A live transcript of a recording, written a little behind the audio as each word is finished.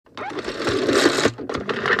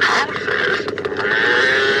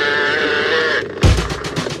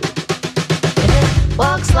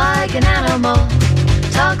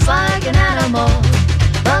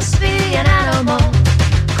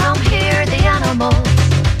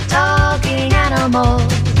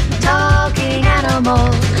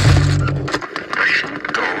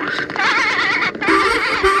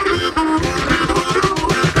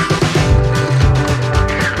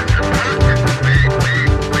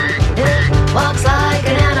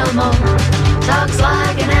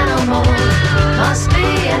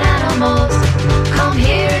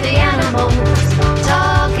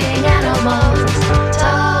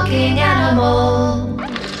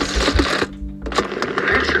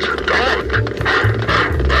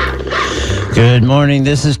Good morning.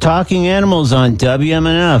 This is Talking Animals on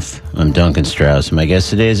WMNF. I'm Duncan Strauss. My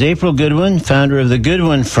guest today is April Goodwin, founder of The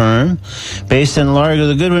Goodwin Firm. Based in Largo,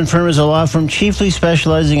 The Goodwin Firm is a law firm chiefly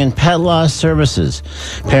specializing in pet law services.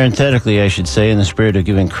 Parenthetically, I should say, in the spirit of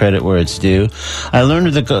giving credit where it's due, I learned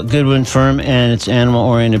of The Goodwin Firm and its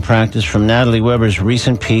animal-oriented practice from Natalie Weber's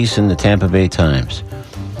recent piece in the Tampa Bay Times.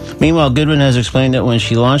 Meanwhile, Goodwin has explained that when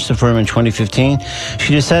she launched the firm in 2015,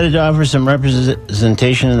 she decided to offer some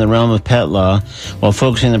representation in the realm of pet law while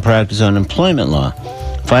focusing the practice on employment law.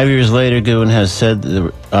 5 years later, Goodwin has said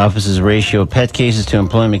the office's ratio of pet cases to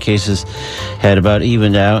employment cases had about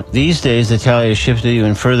evened out. These days, the tally has shifted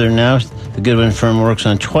even further. Now, the Goodwin Firm works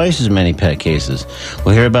on twice as many pet cases.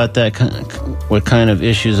 We'll hear about that, what kind of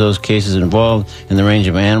issues those cases involve, and the range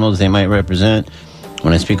of animals they might represent,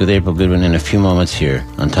 when I speak with April Goodwin in a few moments here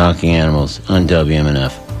on Talking Animals on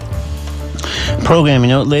WMNF. Programming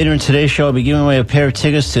note, later in today's show, I'll be giving away a pair of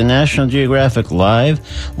tickets to National Geographic Live,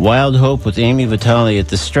 Wild Hope with Amy Vitale at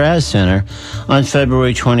the Straz Center on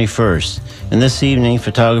February 21st. And this evening,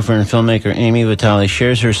 photographer and filmmaker Amy Vitale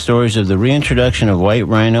shares her stories of the reintroduction of white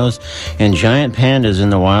rhinos and giant pandas in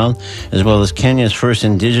the wild, as well as Kenya's first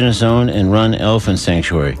indigenous-owned and run elephant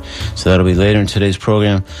sanctuary. So that'll be later in today's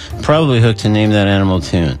program, probably hooked to Name That Animal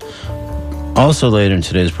tune. Also later in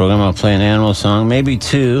today's program, I'll play an animal song, maybe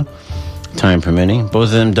two, time permitting. Both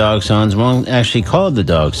of them dog songs, one actually called The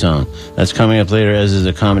Dog Song. That's coming up later, as is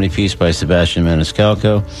a comedy piece by Sebastian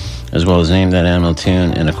Maniscalco, as well as Name That Animal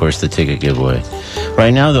tune, and of course the ticket giveaway.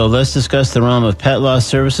 Right now, though, let's discuss the realm of pet law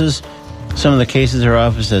services, some of the cases her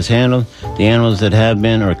office has handled, the animals that have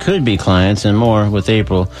been or could be clients, and more with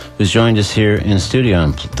April, who's joined us here in studio,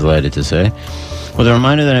 I'm delighted to say. With a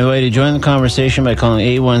reminder that I invite you to join the conversation by calling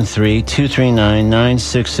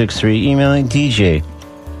 813-239-9663, emailing DJ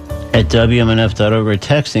at WMNF.org, or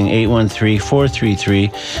texting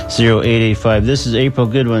 813-433-0885. This is April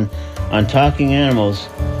Goodwin on Talking Animals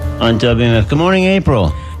on WMNF. Good morning,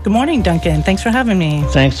 April. Good morning, Duncan. Thanks for having me.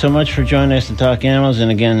 Thanks so much for joining us to Talk Animals.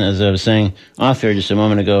 And again, as I was saying off air just a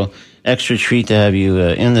moment ago, extra treat to have you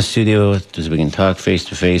in the studio as we can talk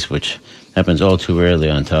face-to-face, which happens all too rarely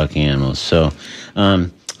on Talking Animals. So, of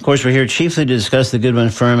course, we're here chiefly to discuss the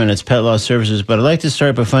Goodwin Firm and its pet law services, but I'd like to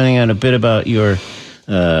start by finding out a bit about your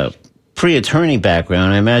pre-attorney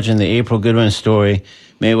background. I imagine the April Goodwin story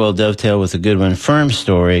may well dovetail with the Goodwin Firm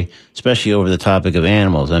story, especially over the topic of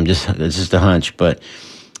animals. It's just a hunch. But,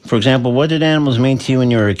 for example, what did animals mean to you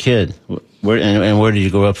when you were a kid? Where did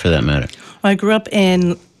you grow up, for that matter? Well, I grew up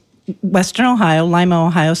in Western Ohio. Lima,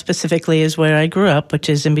 Ohio specifically is where I grew up, which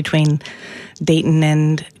is in between Dayton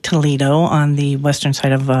and Toledo on the western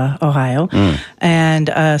side of Ohio, and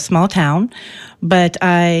a small town. But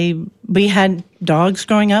we had dogs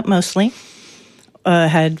growing up mostly.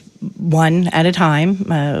 Had one at a time.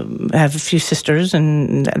 I have a few sisters,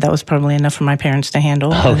 and that was probably enough for my parents to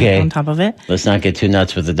handle. Okay. On top of it. Let's not get too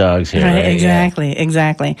nuts with the dogs here. Right?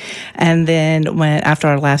 Exactly. And then after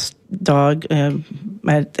our last dog,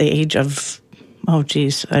 at the age of, I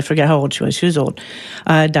forget how old she was. She was old.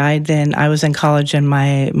 Died. Then I was in college, and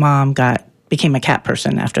my mom became a cat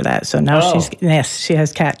person after that. So now she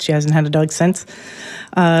has cats. She hasn't had a dog since.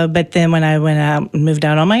 But then when I went out and moved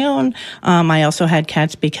out on my own, I also had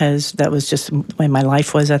cats because that was just the way my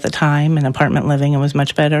life was at the time. And apartment living, it was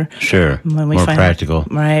much better. Sure, more practical.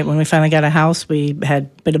 Right. When we finally got a house, we had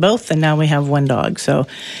a bit of both, and now we have one dog. So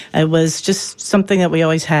it was just something that we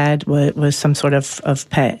always had, was some sort of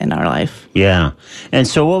pet in our life. Yeah. And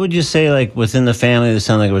so what would you say, like, within the family, it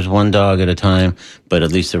sounded like it was one dog at a time, but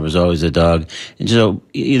at least there was always a dog. And so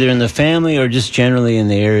either in the family or just generally in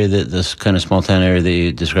the area, this kind of small town area that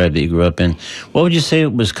you described that you grew up in, what would you say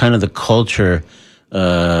was kind of the culture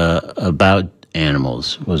about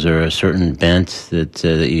animals? Was there a certain bent that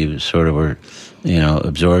you sort of were,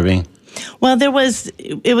 absorbing? Well,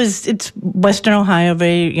 it's Western Ohio.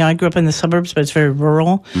 I grew up in the suburbs, but it's very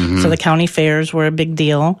rural. Mm-hmm. So the county fairs were a big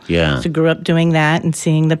deal. Yeah. So grew up doing that and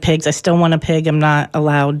seeing the pigs. I still want a pig. I'm not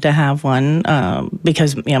allowed to have one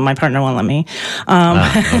because my partner won't let me.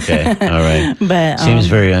 Okay. All right. But seems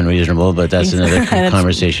very unreasonable, but that's another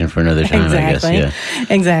conversation for another time, exactly, I guess. Yeah.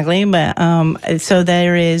 Exactly. But so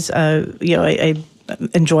there is, I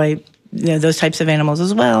enjoy those types of animals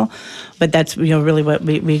as well. But that's, really what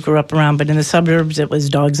we grew up around. But in the suburbs, it was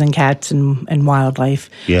dogs and cats and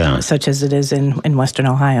wildlife, such as it is in Western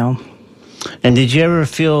Ohio. And did you ever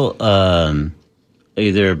feel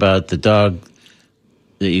either about the dog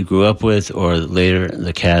that you grew up with or later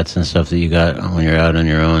the cats and stuff that you got when you're out on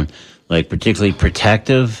your own, like particularly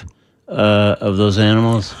protective of those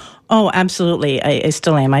animals? Oh, absolutely. I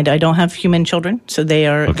still am. I don't have human children, so they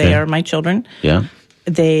are my children. Yeah.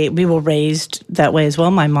 we were raised that way as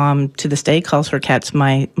well. My mom to this day calls her cats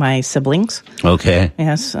my siblings. Okay.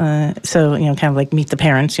 Yes. So, kind of like meet the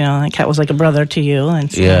parents, a cat was like a brother to you. And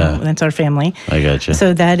so that's our family. I gotcha.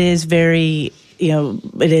 So that is very,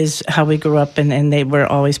 it is how we grew up, and they were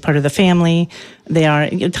always part of the family. They are,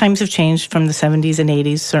 times have changed from the 70s and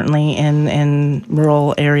 80s, certainly in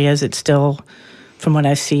rural areas. It's still, from what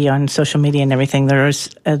I see on social media and everything, there's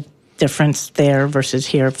a difference there versus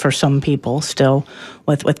here for some people still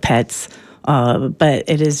with pets. But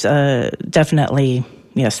it is definitely,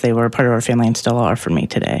 yes, they were a part of our family and still are for me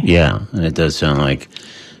today. Yeah, and it does sound like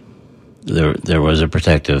there was a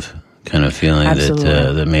protective kind of feeling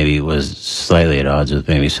that maybe was slightly at odds with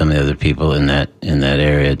maybe some of the other people in that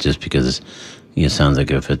area, just because it sounds like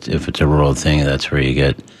if it's a rural thing, that's where you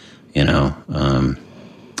get,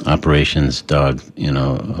 operations, dog,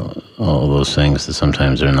 all those things that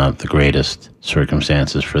sometimes are not the greatest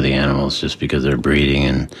circumstances for the animals just because they're breeding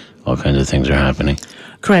and all kinds of things are happening.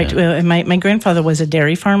 Correct. Yeah. My grandfather was a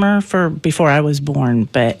dairy farmer before I was born,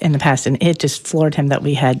 but in the past, and it just floored him that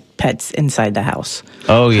we had pets inside the house.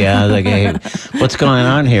 Oh, yeah. Like, hey, what's going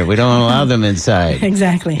on here? We don't allow them inside.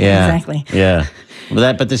 Exactly. Yeah. Exactly. Yeah. Well,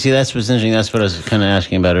 that's what's interesting. That's what I was kind of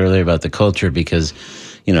asking about earlier about the culture, because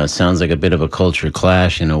it sounds like a bit of a culture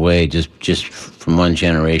clash in a way, just from one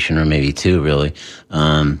generation or maybe two, really.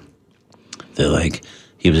 They're like,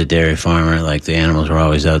 he was a dairy farmer, like the animals were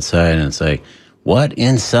always outside, and it's like, what,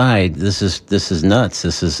 inside? This is nuts.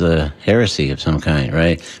 This is a heresy of some kind,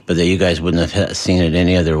 right? But that you guys wouldn't have seen it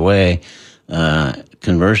any other way,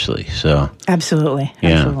 conversely. So absolutely.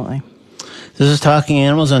 This is Talking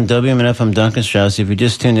Animals on WMNF. I'm Duncan Strauss. If you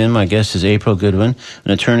just tuned in, my guest is April Goodwin,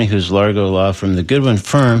 an attorney whose Largo law firm, The Goodwin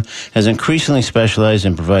Firm, has increasingly specialized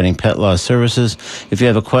in providing pet law services. If you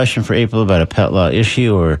have a question for April about a pet law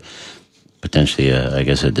issue or potentially,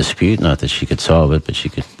 a dispute, not that she could solve it, but she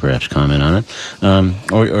could perhaps comment on it,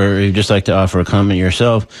 or you'd just like to offer a comment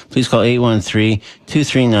yourself, please call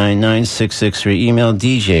 813-239-9663, email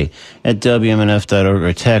dj@wmnf.org,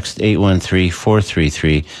 or text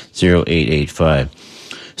 813-433-0885.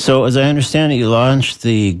 So, as I understand it, you launched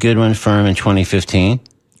the Goodwin Firm in 2015?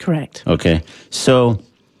 Correct. Okay. So,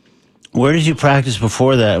 where did you practice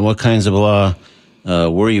before that, and what kinds of law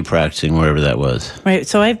were you practicing, wherever that was? Right.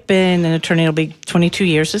 So I've been an attorney, it'll be 22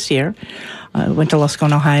 years this year. Went to law school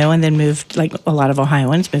in Ohio and then moved, like a lot of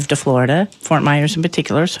Ohioans, moved to Florida, Fort Myers in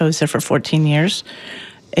particular. So I was there for 14 years.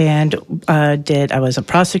 And I was a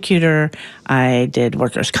prosecutor. I did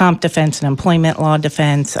workers' comp defense and employment law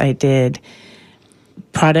defense. I did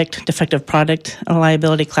defective product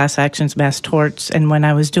liability, class actions, mass torts. And when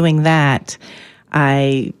I was doing that,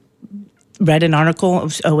 I read an article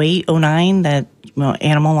of 08, 09 that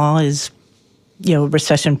animal law is,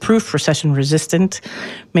 recession-proof, recession-resistant,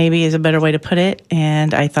 maybe is a better way to put it.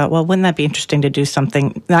 And I thought, well, wouldn't that be interesting to do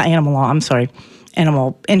something, not animal law, I'm sorry,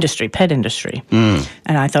 animal industry, pet industry. And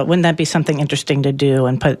I thought, wouldn't that be something interesting to do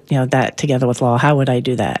and put, that together with law? How would I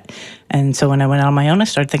do that? And so when I went on my own, I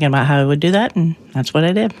started thinking about how I would do that, and that's what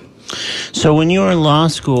I did. So when you were in law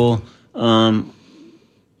school,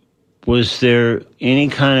 was there any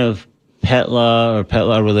kind of pet law or pet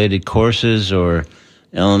law related courses or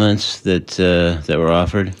elements that were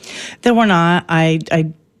offered? There were not. I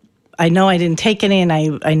know I didn't take any, and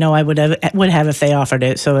I know I would have if they offered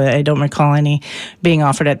it. So I don't recall any being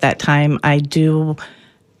offered at that time. I do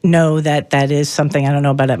know that is something, I don't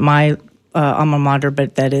know about at my alma mater,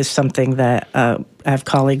 but that is something that I have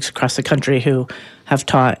colleagues across the country who have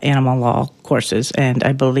taught animal law courses, and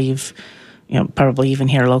I believe, probably even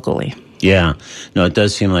here locally. Yeah. No, it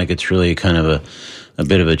does seem like it's really kind of a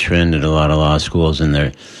bit of a trend at a lot of law schools, and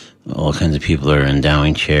there all kinds of people are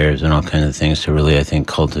endowing chairs and all kinds of things to really, I think,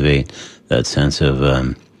 cultivate that sense of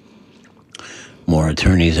more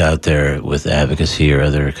attorneys out there with advocacy or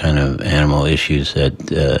other kind of animal issues at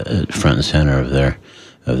front and center of their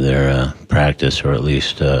practice, or at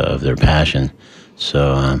least of their passion.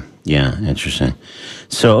 So, yeah, interesting.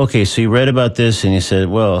 So, okay, so you read about this and you said,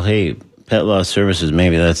 well, hey, pet law services,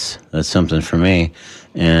 maybe that's something for me.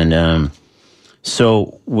 And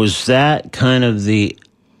so was that kind of the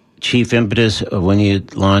chief impetus of when you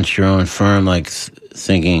launched your own firm, like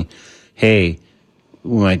thinking, hey,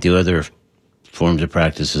 we might do other forms of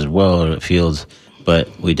practice as well, or fields,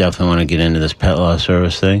 but we definitely want to get into this pet law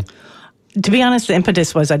service thing? To be honest, the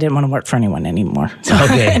impetus was I didn't want to work for anyone anymore.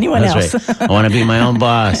 Okay, anyone else. Right. I want to be my own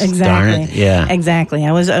boss. Exactly. Darn it. Yeah. Exactly.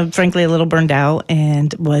 I was frankly a little burned out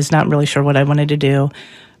and was not really sure what I wanted to do,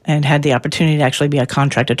 and had the opportunity to actually be a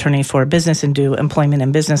contract attorney for a business and do employment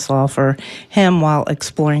and business law for him while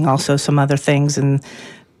exploring also some other things. And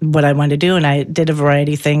what I wanted to do, and I did a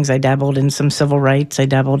variety of things. I dabbled in some civil rights. I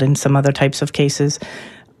dabbled in some other types of cases,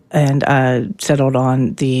 and settled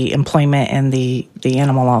on the employment and the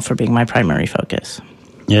animal law for being my primary focus.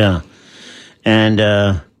 Yeah, and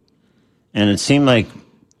it seemed like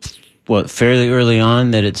fairly early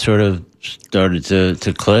on that it sort of started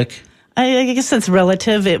to click. I guess that's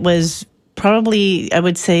relative. It was probably, I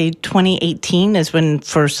would say 2018 is when,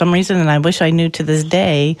 for some reason, and I wish I knew to this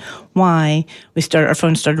day why, our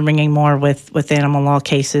phone started ringing more with animal law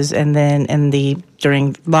cases, and then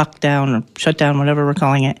during lockdown or shutdown, whatever we're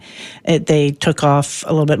calling it, they took off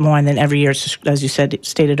a little bit more, and then every year, as you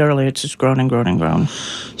stated earlier, it's just grown and grown and grown.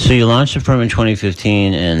 So you launched the firm in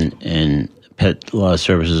 2015, and pet law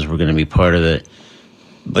services were going to be part of it,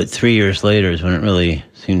 but 3 years later is when it really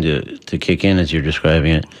seemed to kick in, as you're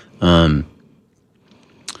describing it.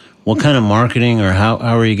 What kind of marketing, or how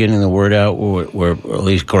are you getting the word out, where at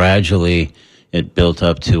least gradually it built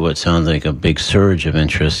up to what sounds like a big surge of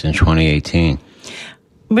interest in 2018?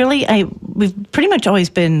 Really, we've pretty much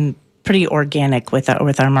always been pretty organic with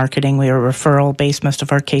our marketing. We are referral-based. Most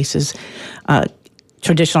of our cases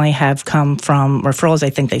traditionally have come from referrals.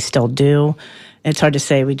 I think they still do. It's hard to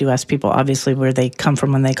say. We do ask people, obviously, where they come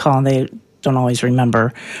from when they call, and they don't always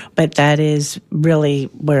remember. But that is really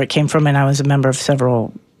where it came from, and I was a member of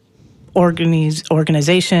several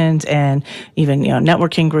organizations and even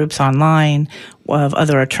networking groups online of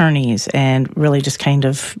other attorneys, and really just kind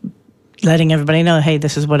of letting everybody know, hey,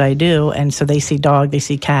 this is what I do. And so they see dog, they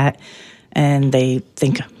see cat, and they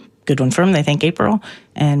think Goodwin Firm, they think April,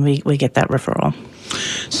 and we get that referral.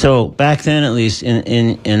 So back then, at least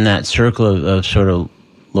in that circle of sort of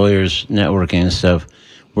lawyers networking and stuff,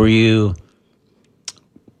 were you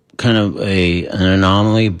kind of an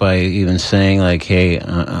anomaly by even saying like, hey,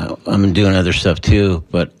 I'm doing other stuff too,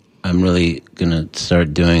 but I'm really going to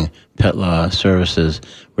start doing pet law services?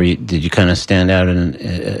 Did you kind of stand out, and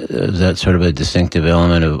is that sort of a distinctive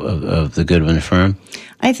element of the Goodwin Firm?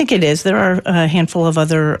 I think it is. There are a handful of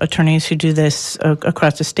other attorneys who do this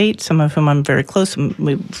across the state, some of whom I'm very close.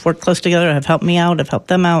 We've worked close together, have helped me out, have helped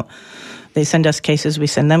them out. They send us cases, we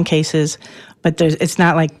send them cases. But it's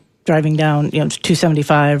not like driving down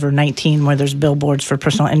 275 or 19 where there's billboards for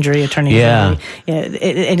personal injury attorneys. Yeah,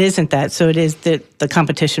 it isn't that. So it is that the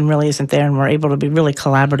competition really isn't there, and we're able to be really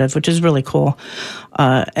collaborative, which is really cool.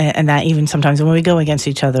 And that even sometimes when we go against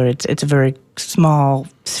each other, it's a very small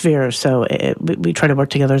sphere, so we try to work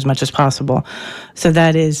together as much as possible. So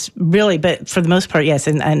that is really, but for the most part, yes.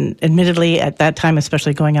 And admittedly, at that time,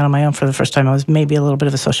 especially going out on my own for the first time, I was maybe a little bit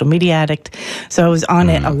of a social media addict, so I was on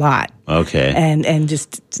it a lot. Okay. And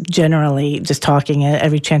just generally just talking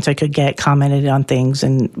every chance I could get, commented on things,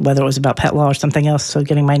 and whether it was about pet law or something else, so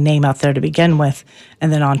getting my name out there to begin with.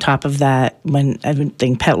 And then on top of that, when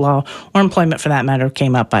everything pet law or employment for that matter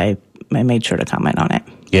came up, I made sure to comment on it.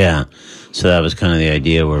 Yeah. So that was kind of the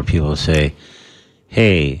idea, where people say,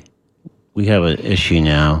 hey, we have an issue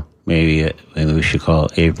now. Maybe we should call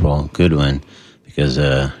April Goodwin, because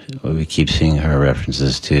we keep seeing her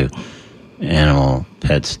references to animal,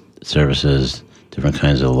 pets, services, different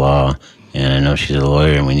kinds of law. And I know she's a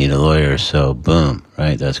lawyer, and we need a lawyer. So boom,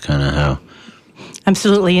 right? That's kind of how.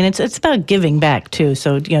 Absolutely, and it's about giving back too.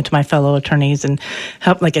 So to my fellow attorneys, and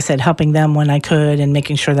like I said, helping them when I could, and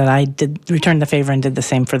making sure that I did return the favor and did the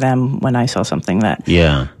same for them when I saw something that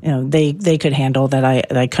they could handle that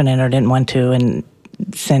I couldn't or didn't want to, and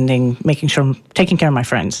making sure I'm taking care of my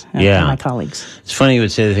friends and my colleagues. It's funny you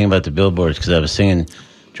would say the thing about the billboards, because I was singing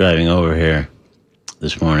driving over here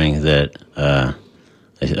this morning that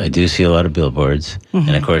I do see a lot of billboards. Mm-hmm.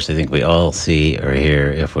 And of course, I think we all see or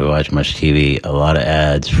hear, if we watch much TV, a lot of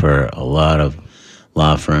ads for a lot of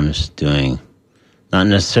law firms doing not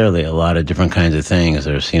necessarily a lot of different kinds of things.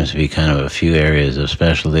 There seems to be kind of a few areas of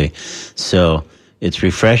specialty. So it's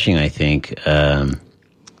refreshing, I think,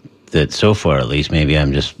 that so far at least, maybe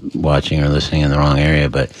I'm just watching or listening in the wrong area,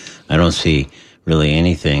 but I don't see really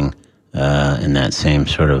anything in that same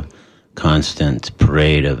sort of constant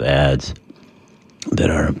parade of ads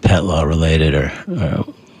that are pet law related or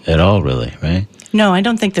at all, really, right? No, I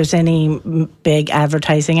don't think there's any big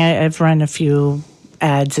advertising. I've run a few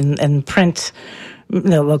ads in print,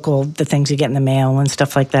 the things you get in the mail and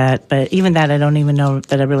stuff like that. But even that, I don't even know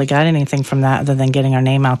that I really got anything from that, other than getting our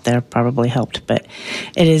name out there probably helped. But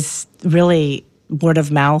it is really word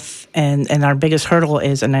of mouth, and our biggest hurdle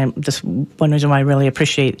is, and just one reason why I really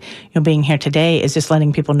appreciate being here today, is just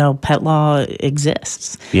letting people know pet law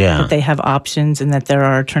exists. Yeah. That they have options, and that there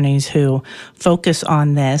are attorneys who focus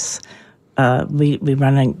on this we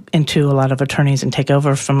run into a lot of attorneys and take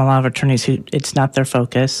over from a lot of attorneys who it's not their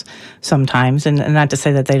focus sometimes. And not to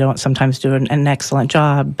say that they don't sometimes do an excellent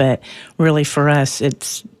job, but really for us,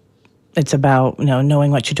 it's about,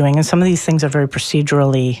 knowing what you're doing. And some of these things are very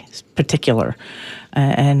procedurally particular.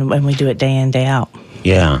 And we do it day in, day out.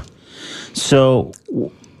 Yeah. So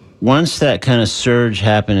once that kind of surge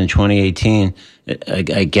happened in 2018,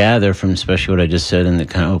 I gather from especially what I just said in the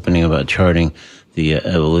kind of opening about charting the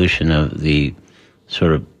evolution of the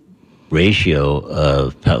sort of ratio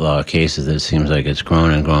of pet law cases, that it seems like it's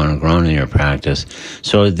grown and grown and grown in your practice.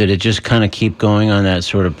 So did it just kind of keep going on that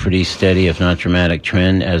sort of pretty steady, if not dramatic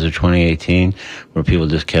trend as of 2018, where people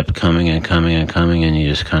just kept coming and coming and coming, and you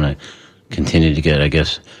just kind of continued to get, I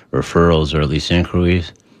guess, referrals or at least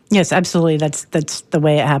inquiries? Yes, absolutely. That's the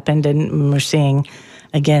way it happened, and we're seeing,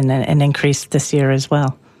 again, an increase this year as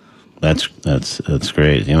well. That's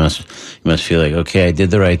great. You must feel like, okay, I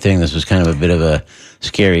did the right thing. This was kind of a bit of a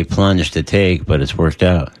scary plunge to take, but it's worked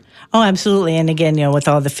out. Oh, absolutely. And again, with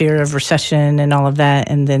all the fear of recession and all of that,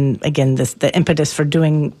 and then again, the impetus for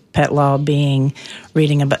doing pet law being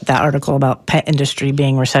reading about that article about pet industry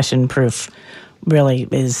being recession proof, really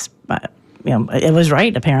is. It was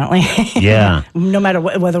right, apparently. Yeah. No matter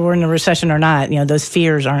whether we're in a recession or not, those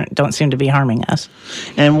fears don't seem to be harming us.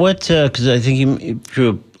 And what? Because I think you drew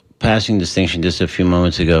a passing distinction just a few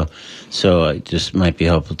moments ago, so it just might be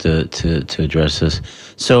helpful to address this.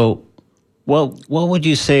 So, what would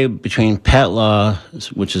you say between pet law,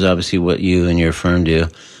 which is obviously what you and your firm do?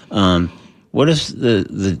 What is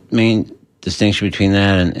the main distinction between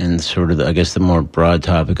that and sort of the more broad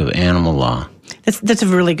topic of animal law? That's a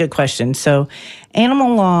really good question. So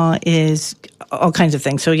animal law is all kinds of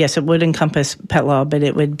things. So yes, it would encompass pet law, but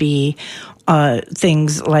it would be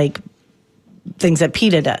things like things that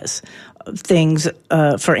PETA does, things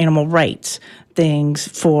for animal rights, things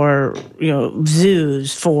for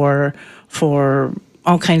zoos, for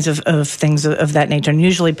all kinds of things of that nature. And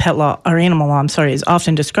usually pet law, or animal law, is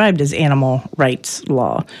often described as animal rights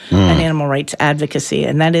law and animal rights advocacy,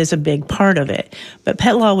 and that is a big part of it. But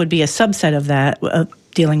pet law would be a subset of that,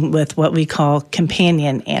 dealing with what we call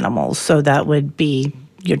companion animals. So that would be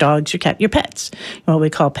your dogs, your cat, your pets, what we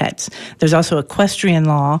call pets. There's also equestrian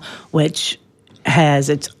law, which has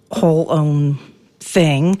its whole own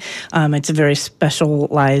thing. It's a very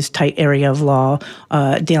specialized type area of law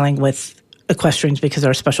dealing with equestrians, because there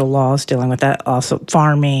are special laws dealing with that. Also,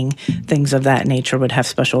 farming, things of that nature would have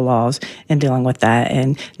special laws in dealing with that.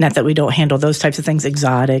 And not that we don't handle those types of things,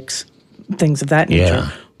 exotics, things of that nature.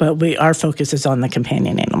 Yeah. But our focus is on the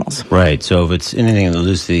companion animals. Right. So if it's anything that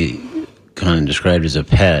loosely kind of described as a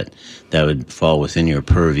pet, that would fall within your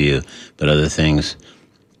purview. But other things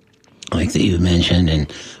like that you mentioned,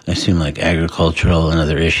 and I assume like agricultural and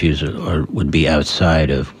other issues would be outside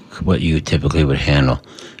of what you typically would handle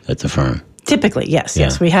at the firm. Typically, yes. Yeah.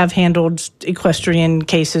 Yes. We have handled equestrian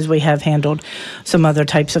cases. We have handled some other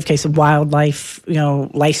types of cases, wildlife,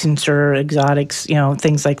 licensure, exotics,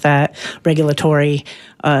 things like that, regulatory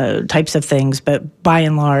types of things. But by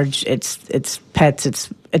and large, it's pets,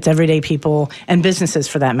 it's everyday people and businesses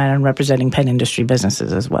for that matter, and representing pet industry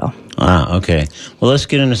businesses as well. Ah, okay. Well, let's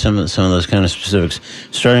get into some of those kind of specifics,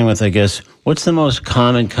 starting with, I guess, what's the most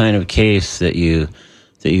common kind of case that you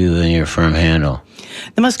and your firm handle?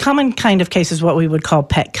 The most common kind of case is what we would call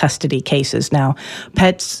pet custody cases. Now,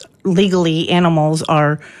 pets, legally, animals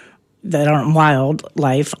that aren't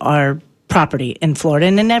wildlife are property in Florida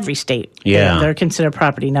and in every state. Yeah. They're considered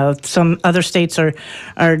property. Now, some other states are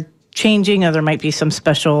changing, or there might be some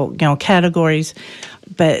special categories,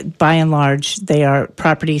 but by and large, they are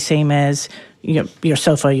property, same as your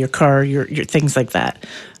sofa, your car, your things like that.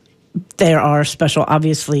 There are special,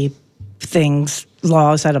 obviously,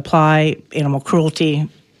 laws that apply, animal cruelty,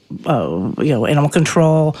 animal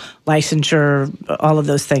control, licensure, all of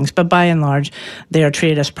those things. But by and large, they are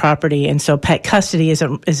treated as property. And so pet custody is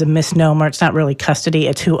a misnomer. It's not really custody.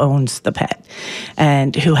 It's who owns the pet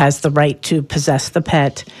and who has the right to possess the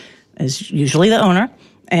pet is usually the owner.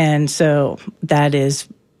 And so that is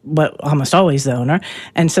what almost always the owner.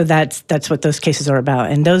 And so that's what those cases are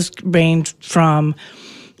about. And those range from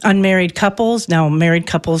unmarried couples. Now, married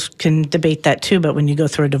couples can debate that too, but when you go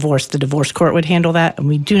through a divorce, the divorce court would handle that, and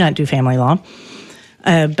we do not do family law.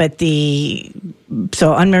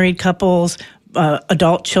 So unmarried couples,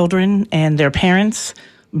 adult children and their parents,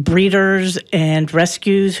 breeders and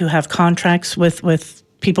rescues who have contracts with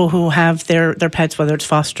people who have their pets, whether it's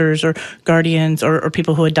fosters or guardians or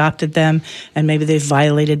people who adopted them, and maybe they've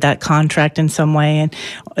violated that contract in some way, and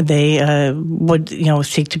they would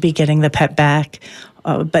seek to be getting the pet back.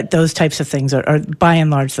 But those types of things are by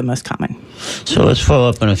and large the most common. So let's follow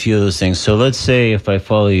up on a few of those things. So let's say if I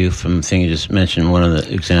follow you from the thing you just mentioned, one of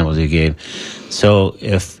the examples you gave. So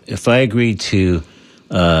if I agree to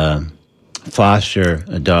foster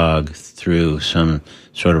a dog through some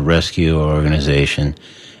sort of rescue or organization,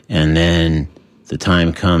 and then the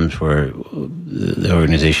time comes where the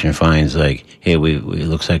organization finds like, hey, we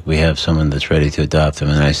looks like we have someone that's ready to adopt them,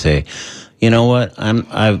 and I say, you know what,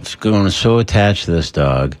 I've grown so attached to this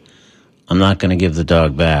dog, I'm not going to give the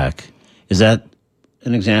dog back. Is that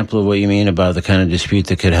an example of what you mean about the kind of dispute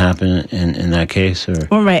that could happen in that case? Or?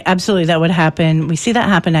 Well, right, absolutely, that would happen. We see that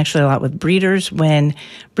happen actually a lot with breeders, when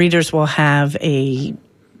breeders will have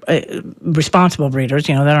responsible breeders,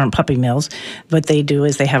 that aren't puppy mills. What they do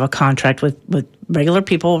is they have a contract with regular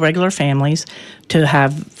people, regular families, to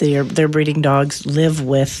have their breeding dogs live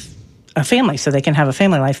with a family so they can have a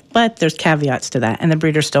family life. But there's caveats to that, and the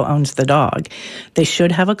breeder still owns the dog. They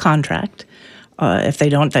should have a contract. If they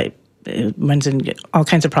don't, it runs into all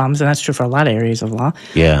kinds of problems, and that's true for a lot of areas of law.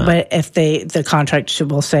 Yeah. But if the contract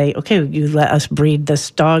will say, okay, you let us breed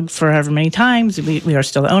this dog for however many times, we are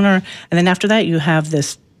still the owner, and then after that you have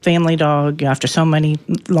this family dog after so many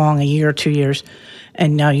long, a year or 2 years,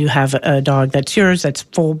 and now you have a dog that's yours, that's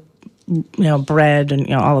full, bred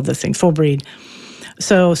and all of those things, full breed.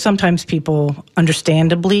 So sometimes people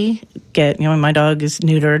understandably get, my dog is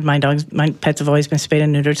neutered, my pets have always been spayed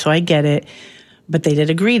and neutered, so I get it, but they did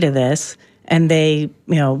agree to this, and they,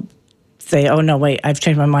 say, oh, no, wait, I've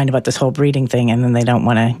changed my mind about this whole breeding thing, and then they don't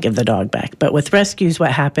want to give the dog back. But with rescues,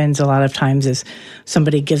 what happens a lot of times is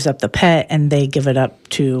somebody gives up the pet, and they give it up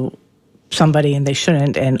to somebody, and they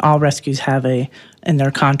shouldn't, and all rescues have in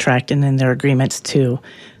their contract and in their agreements to,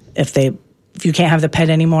 if you can't have the pet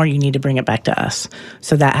anymore, you need to bring it back to us.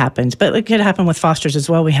 So that happens. But it could happen with fosters as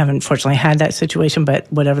well. We haven't, fortunately, had that situation, but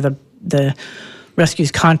whatever the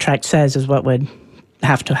rescue's contract says is what would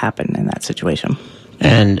have to happen in that situation.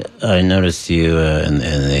 And I noticed you in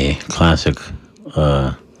the classic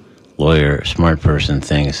lawyer, smart person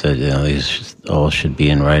thing said, these all should be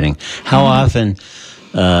in writing. How often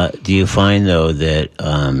do you find, though, that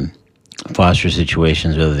foster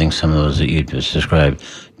situations, other things, some of those that you just described,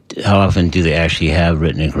 how often do they actually have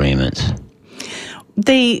written agreements?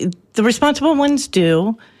 The responsible ones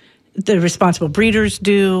do. The responsible breeders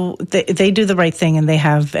do. They do the right thing, and they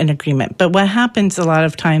have an agreement. But what happens a lot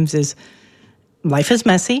of times is life is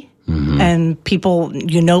messy, and people,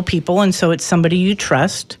 people, and so it's somebody you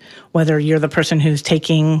trust, whether you're the person who's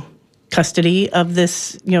taking custody of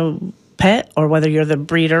this, pet, or whether you're the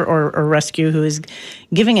breeder or rescue who is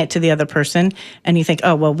giving it to the other person, and you think,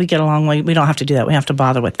 oh, well, we get along, we don't have to do that, we have to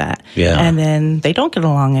bother with that. Yeah. And then they don't get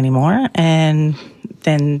along anymore, and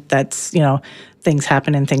then that's, things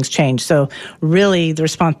happen and things change. So really the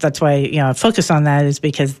response, that's why, I focus on that, is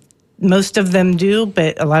because most of them do,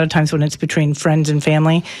 but a lot of times when it's between friends and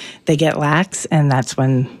family, they get lax, and that's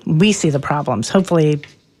when we see the problems. Hopefully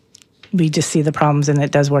we just see the problems, and it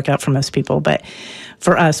does work out for most people. But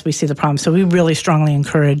for us, we see the problems. So we really strongly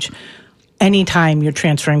encourage, anytime you're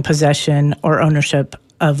transferring possession or ownership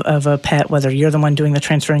of a pet, whether you're the one doing the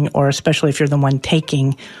transferring or especially if you're the one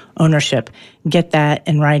taking ownership, get that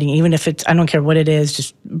in writing. Even if it's, I don't care what it is,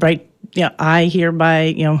 just write, I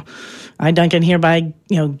hereby, I, Duncan, hereby,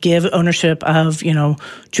 give ownership of,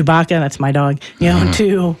 Chewbacca, that's my dog,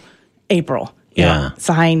 to April.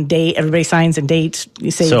 Sign, date, everybody signs and dates.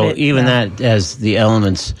 You save so it. Even that as the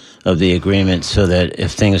elements of the agreement, so that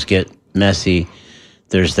if things get messy,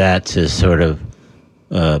 there's that to sort of,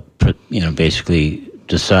 basically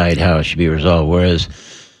decide how it should be resolved. Whereas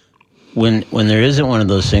when there isn't one of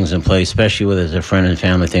those things in place, especially with as a friend and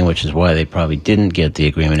family thing, which is why they probably didn't get the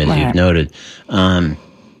agreement, as you've noted, how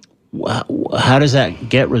does that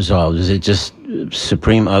get resolved? Is it just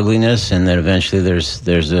supreme ugliness, and then eventually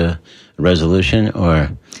there's a resolution, or?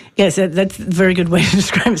 Yes, that's a very good way to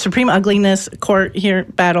describe it. Supreme ugliness, court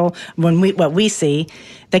battle. What we see,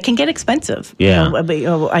 that can get expensive. Yeah, I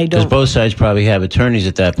don't. Because both sides probably have attorneys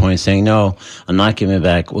at that point saying, "No, I'm not giving it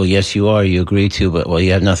back." Well, yes, you are. You agree to, but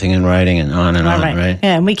you have nothing in writing, and on and on, right?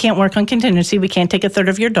 Yeah, and we can't work on contingency. We can't take a third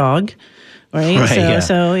of your dog. Right. So That's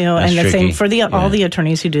and the tricky. same for all the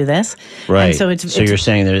attorneys who do this. Right. And so you're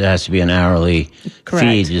saying there has to be an hourly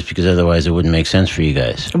fee, just because otherwise it wouldn't make sense for you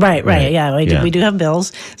guys. Right. Yeah. We do have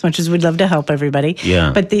bills, as much as we'd love to help everybody.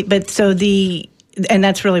 Yeah. And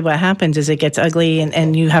that's really what happens, is it gets ugly,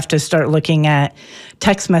 and you have to start looking at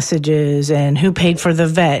text messages and who paid for the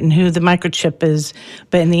vet and who the microchip is.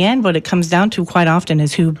 But in the end, what it comes down to quite often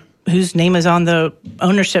is whose name is on the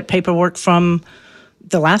ownership paperwork from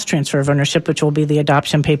the last transfer of ownership, which will be the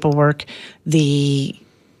adoption paperwork, the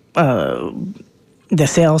the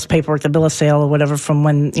sales paperwork, the bill of sale or whatever from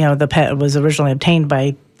when, the pet was originally obtained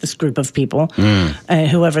by this group of people,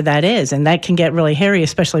 whoever that is. And that can get really hairy,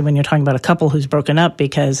 especially when you're talking about a couple who's broken up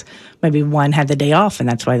because maybe one had the day off and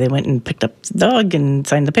that's why they went and picked up the dog and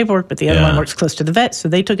signed the paperwork, but the other one works close to the vet, so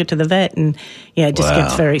they took it to the vet. And it just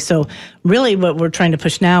gets very... So really what we're trying to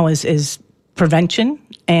push now is prevention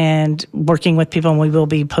and working with people, and we will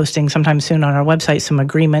be posting sometime soon on our website some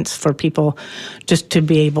agreements for people just to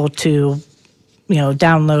be able to,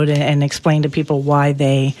 download and explain to people why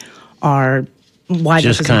they are...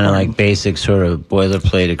 Just kind of like basic sort of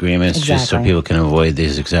boilerplate agreements, just so people can avoid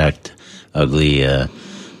these exact ugly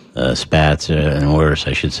spats, and worse,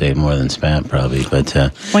 I should say, more than spat probably. But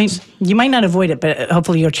you might not avoid it, but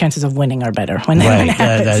hopefully your chances of winning are better when that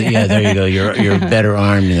happens. There you go. You're better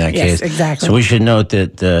armed in that case. Yes, exactly. So we should note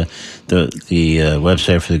that the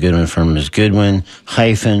website for the Goodwin Firm is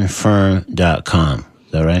goodwin-firm.com. Is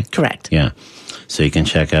that right? Correct. Yeah. So you can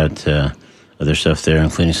check out other stuff there,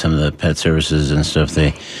 including some of the pet services and stuff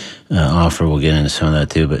they offer. We'll get into some of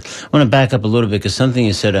that too. But I want to back up a little bit because something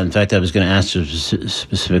you said, in fact, I was going to ask a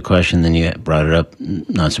specific question, then you brought it up,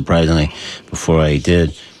 not surprisingly, before I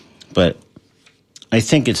did. But I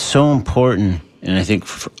think it's so important, and I think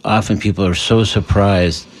often people are so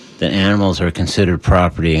surprised that animals are considered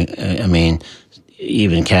property. I mean,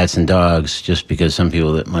 even cats and dogs, just because some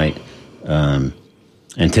people that might...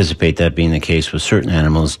 anticipate that being the case with certain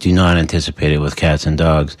animals, do not anticipate it with cats and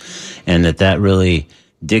dogs, and that really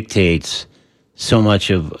dictates so much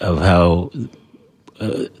of how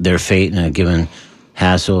their fate in a given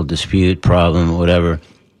hassle, dispute, problem, whatever,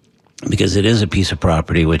 because it is a piece of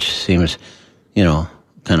property, which seems,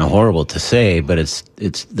 kind of horrible to say, but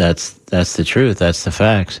that's the truth, that's the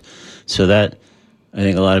facts. So that, I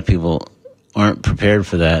think a lot of people aren't prepared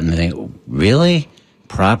for that, and they think, really?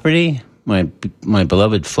 Property? My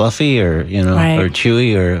beloved Fluffy, or or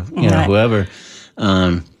Chewy, or whoever.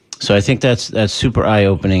 So I think that's super eye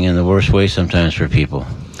opening in the worst way sometimes for people.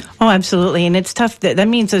 Oh, absolutely, and it's tough. That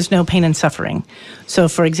means there's no pain and suffering. So,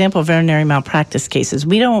 for example, veterinary malpractice cases,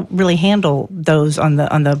 we don't really handle those on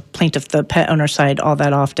the plaintiff, the pet owner side, all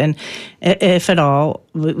that often, if at all.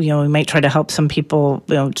 We might try to help some people,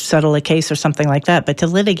 settle a case or something like that. But to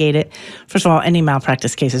litigate it, first of all, any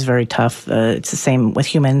malpractice case is very tough. It's the same with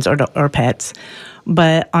humans or pets.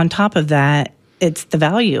 But on top of that, it's the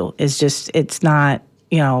value is just it's not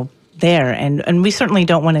there. And we certainly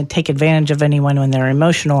don't want to take advantage of anyone when they're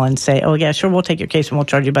emotional and say, oh, yeah, sure, we'll take your case and we'll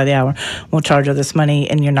charge you by the hour. We'll charge you this money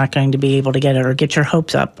and you're not going to be able to get it or get your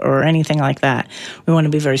hopes up or anything like that. We want to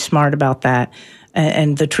be very smart about that.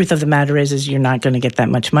 And the truth of the matter is you're not going to get that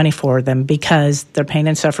much money for them because their pain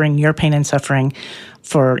and suffering, your pain and suffering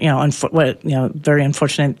for, very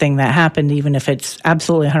unfortunate thing that happened, even if it's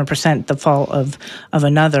absolutely 100% the fault of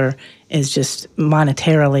another, is just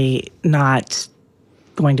monetarily not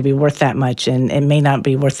going to be worth that much, and it may not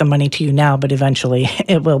be worth the money to you now, but eventually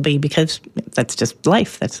it will be because that's just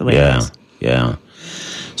life. That's the way it is. Yeah.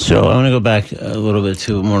 So I want to go back a little bit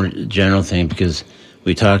to a more general thing because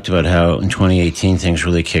we talked about how in 2018 things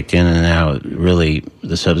really kicked in, and now really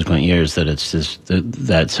the subsequent years that it's just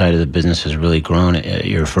that side of the business has really grown at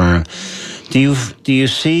your firm. Do you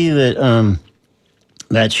see that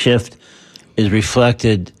that shift is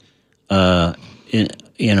reflected in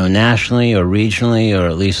nationally or regionally or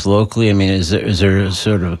at least locally? I mean, is there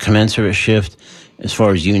sort of a commensurate shift as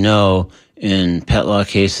far as in pet law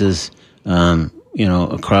cases,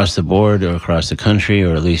 across the board or across the country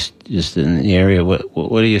or at least just in the area?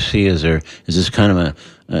 What do you see? Is this kind of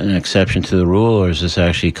an exception to the rule, or is this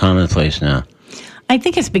actually commonplace now? I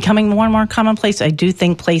think it's becoming more and more commonplace. I do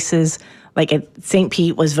think places like St.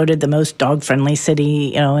 Pete was voted the most dog-friendly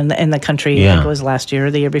city, in the country. Yeah. Like it was last year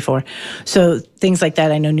or the year before. So things like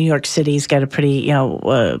that. I know New York City's got a pretty,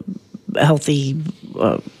 healthy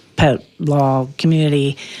pet law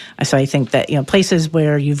community. So I think that places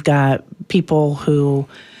where you've got people who,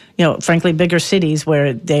 frankly, bigger cities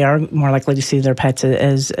where they are more likely to see their pets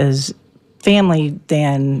as family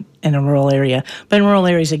than in a rural area. But in rural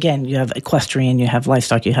areas, again, you have equestrian, you have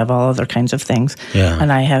livestock, you have all other kinds of things. Yeah.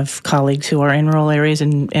 And I have colleagues who are in rural areas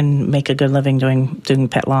and make a good living doing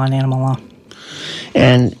pet law and animal law.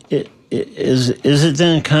 And is it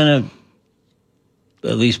then kind of,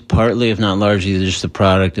 at least partly, if not largely, just the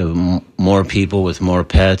product of more people with more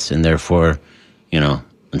pets and therefore,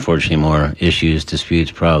 unfortunately more issues, disputes,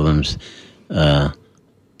 problems,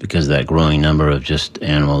 because of that growing number of just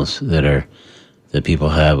animals that people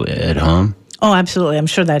have at home? Oh, absolutely. I'm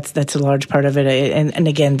sure that's a large part of it. And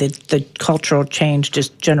again, the cultural change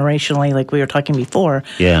just generationally, like we were talking before,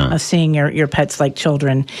 of seeing your pets like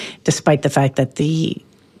children, despite the fact that the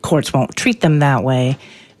courts won't treat them that way.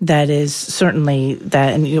 That is certainly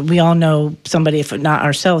that, and we all know somebody, if not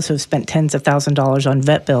ourselves, who have spent tens of thousands of dollars on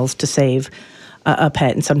vet bills to save a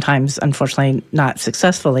pet, and sometimes, unfortunately, not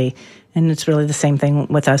successfully. And it's really the same thing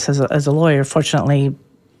with us as a lawyer. Fortunately,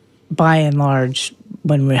 by and large,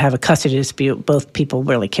 when we have a custody dispute, both people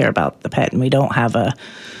really care about the pet, and we don't have a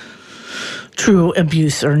true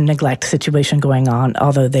abuse or neglect situation going on,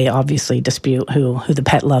 although they obviously dispute who the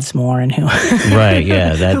pet loves more and who right,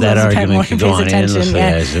 yeah, that argument could go on endlessly,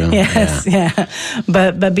 I assume. Yes, yeah.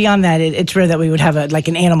 But beyond that, it's rare that we would have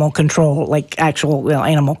an animal control, like actual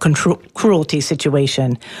animal cruelty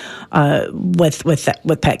situation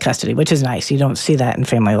with pet custody, which is nice. You don't see that in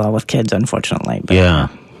family law with kids, unfortunately. But, yeah.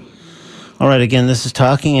 All right, again, this is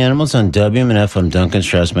Talking Animals on WMNF. I'm Duncan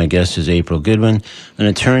Strauss. My guest is April Goodwin, an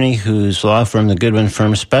attorney whose law firm, the Goodwin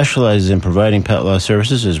Firm, specializes in providing pet law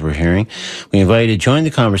services, as we're hearing. We invite you to join the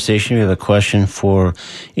conversation. If you have a question for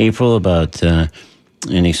April about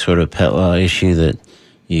any sort of pet law issue that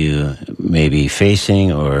you may be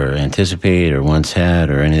facing or anticipate or once had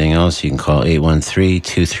or anything else, you can call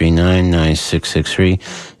 813-239-9663.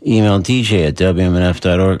 Email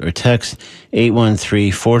dj@wmnf.org or text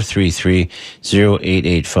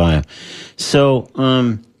 813-433-0885. So,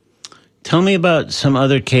 tell me about some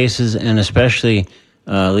other cases, and especially,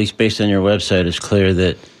 at least based on your website, it's clear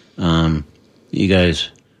that you guys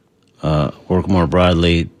work more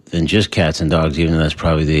broadly than just cats and dogs, even though that's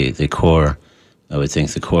probably the core, I would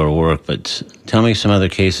think, the core work. But tell me some other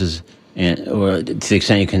cases, or to the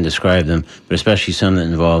extent you can describe them, but especially some that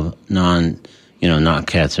involve not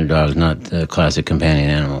cats or dogs, not classic companion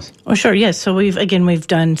animals. Oh, sure, yes. So we've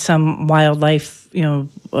done some wildlife,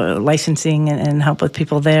 licensing and help with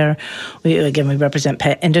people there. We represent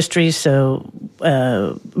pet industries, so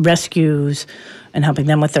rescues and helping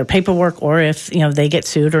them with their paperwork, or if they get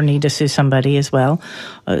sued or need to sue somebody as well.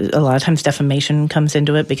 A lot of times defamation comes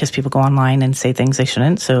into it because people go online and say things they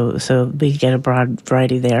shouldn't. So we get a broad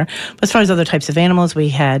variety there. But as far as other types of animals, we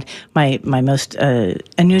had my most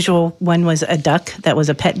unusual one was a duck that was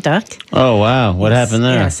a pet duck. Oh wow! What happened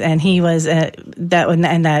there? Yes, and he was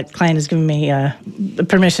that client has given me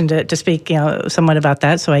permission to speak somewhat about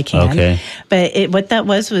that, so I can. Okay. But what that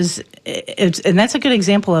was and that's a good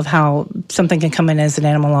example of how something can come in as an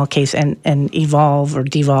animal law case and evolve or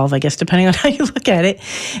devolve, I guess, depending on how you look at it,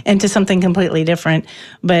 into something completely different.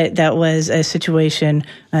 But that was a situation,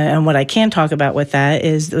 and what I can talk about with that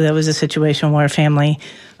is that was a situation where a family,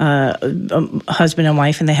 husband and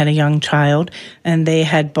wife, and they had a young child, and they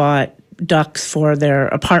had bought ducks for their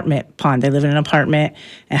apartment pond. They live in an apartment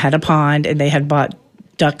and had a pond, and they had bought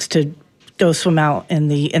ducks to go swim out in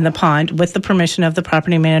the pond with the permission of the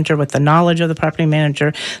property manager, with the knowledge of the property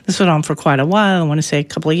manager. This went on for quite a while. I want to say a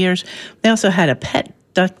couple of years. They also had a pet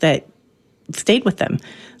duck that stayed with them,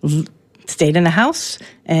 stayed in the house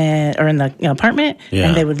or in the apartment,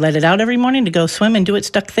 and they would let it out every morning to go swim and do its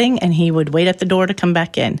duck thing, and he would wait at the door to come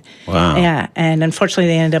back in. Wow. Yeah, and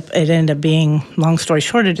unfortunately, it ended up being, long story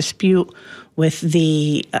short, a dispute with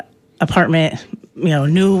the apartment,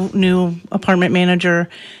 new apartment manager,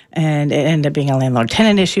 and it ended up being a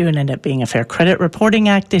landlord-tenant issue, and ended up being a Fair Credit Reporting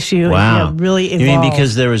Act issue. Wow. And, really evolved. You mean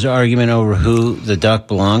because there was argument over who the duck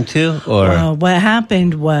belonged to? Or what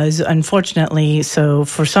happened was, unfortunately, so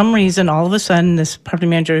for some reason, all of a sudden, this property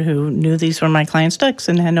manager who knew these were my client's ducks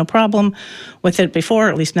and had no problem with it before,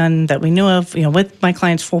 at least none that we knew of, with my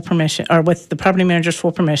client's full permission, or with the property manager's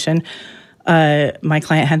full permission, my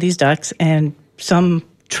client had these ducks, and some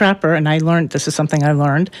trapper, and this is something I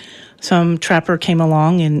learned, some trapper came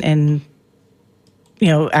along and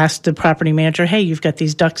asked the property manager, hey, you've got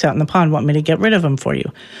these ducks out in the pond, want me to get rid of them for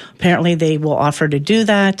you? Apparently they will offer to do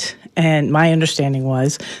that, and my understanding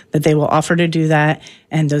was that they will offer to do that,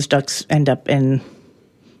 and those ducks end up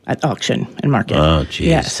at auction and market. Oh, geez.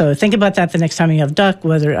 Yeah, so think about that the next time you have duck,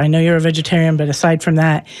 whether, I know you're a vegetarian, but aside from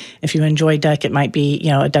that, if you enjoy duck, it might be,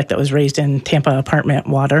 a duck that was raised in Tampa apartment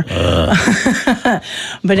water.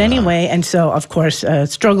 But anyway, and so, of course,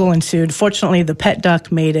 struggle ensued. Fortunately, the pet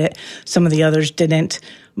duck made it. Some of the others didn't,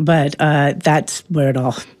 but that's where it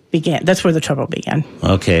all began. That's where the trouble began.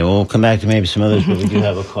 Okay, well, we'll come back to maybe some others, but we do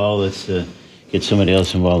have a call. Let's get somebody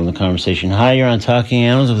else involved in the conversation. Hi, you're on Talking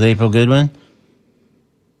Animals with April Goodwin.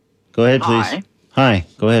 Go ahead, please. Hi.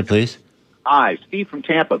 Go ahead, please. Hi, Steve from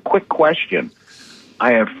Tampa. Quick question.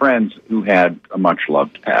 I have friends who had a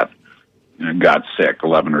much-loved pet and got sick,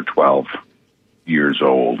 11 or 12 years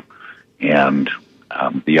old. And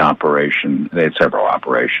the operation, they had several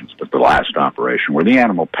operations, but the last operation where the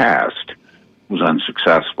animal passed was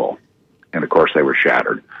unsuccessful. And, of course, they were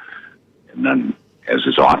shattered. And then, as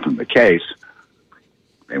is often the case,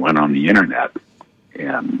 they went on the Internet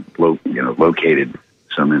and located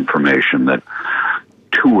some information that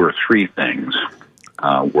 2 or 3 things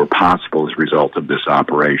were possible as a result of this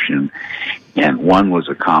operation, and one was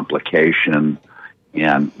a complication,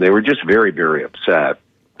 and they were just very, very upset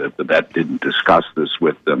that the vet didn't discuss this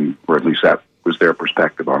with them, or at least that was their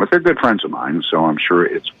perspective on it. They're good friends of mine, so I'm sure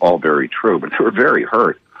it's all very true, but they were very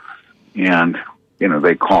hurt. And,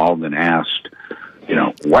 they called and asked,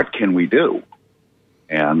 what can we do?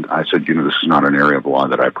 And I said, this is not an area of law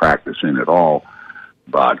that I practice in at all,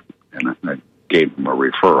 and I gave them a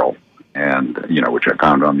referral, and, which I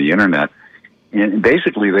found on the internet. And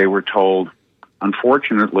basically they were told,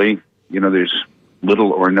 unfortunately, there's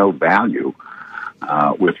little or no value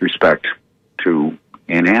with respect to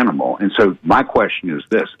an animal. And so my question is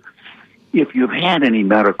this: if you've had any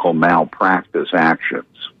medical malpractice actions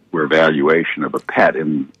where evaluation of a pet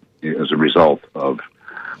as a result of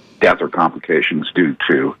death or complications due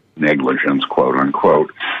to negligence, quote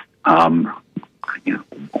unquote,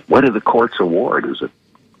 what do the courts award? Is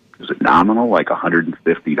it nominal, like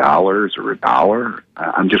 $150 or $1?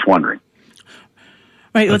 I'm just wondering.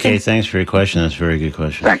 Right. Okay, thanks for your question. That's a very good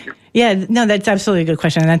question. Thank you. Yeah, no, that's absolutely a good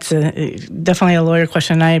question. That's definitely a lawyer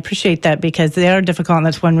question. I appreciate that because they are difficult, and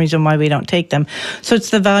that's one reason why we don't take them. So it's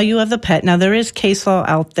the value of the pet. Now, there is case law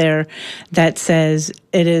out there that says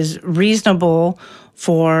it is reasonable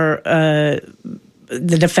for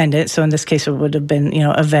the defendant, so in this case it would have been,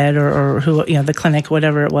 a vet or who, the clinic,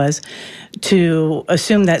 whatever it was, to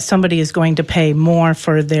assume that somebody is going to pay more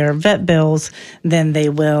for their vet bills than they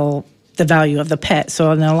will the value of the pet.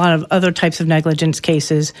 So in a lot of other types of negligence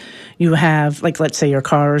cases, you have, like, let's say your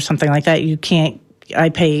car or something like that, I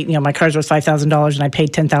pay, my car's worth $5,000 and I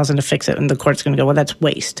paid $10,000 to fix it, and the court's going to go, well, that's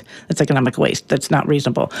waste. That's economic waste. That's not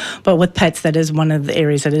reasonable. But with pets, that is one of the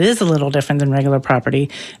areas that it is a little different than regular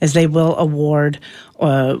property, is they will award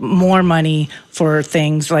more money for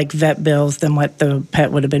things like vet bills than what the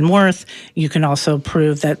pet would have been worth. You can also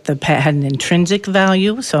prove that the pet had an intrinsic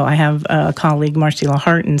value. So I have a colleague, Marcela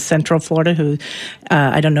Hart, in Central Florida, who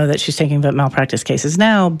I don't know that she's taking vet malpractice cases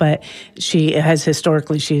now, but she has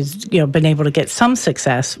historically, she's been able to get some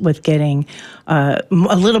success with getting a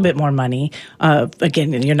little bit more money.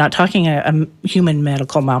 Again, you're not talking a human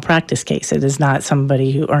medical malpractice case. It is not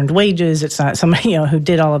somebody who earned wages. It's not somebody who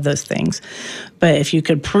did all of those things. But if you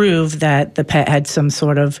could prove that the pet had some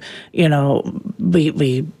sort of,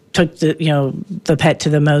 we took the pet to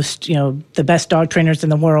the most, the best dog trainers in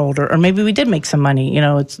the world, or maybe we did make some money,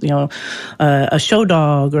 it's, a show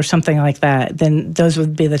dog or something like that, then those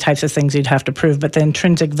would be the types of things you'd have to prove. But the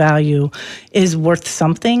intrinsic value is worth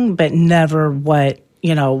something, but never what,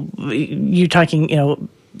 you're talking,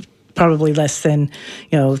 probably less than,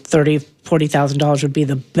 $30,000, $40,000 would be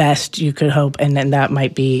the best you could hope. And then that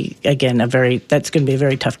might be, again, that's going to be a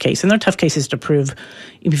very tough case. And they're tough cases to prove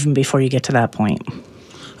even before you get to that point.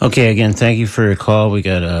 Okay, again, thank you for your call. We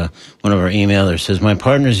got one of our emailers says, my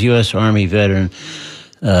partner's U.S. Army veteran,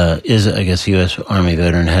 U.S. Army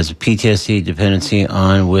veteran, has a PTSD dependency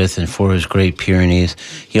on, with, and for his Great Pyrenees.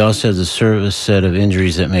 He also has a service set of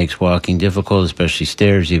injuries that makes walking difficult, especially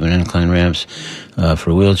stairs, even incline ramps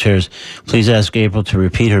for wheelchairs. Please ask April to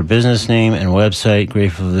repeat her business name and website.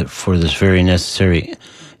 Grateful for this very necessary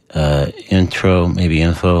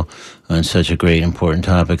info on such a great, important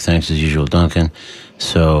topic. Thanks as usual, Duncan.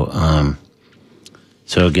 So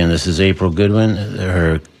again, this is April Goodwin.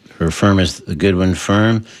 Her firm is The Goodwin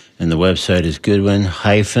Firm, and the website is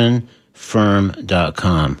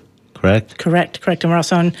goodwin-firm.com. Correct? Correct. And we're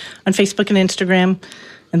also on Facebook and Instagram,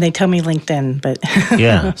 and they tell me LinkedIn, but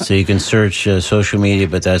yeah. So you can search social media,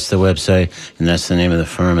 but that's the website, and that's the name of the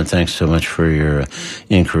firm. And thanks so much for your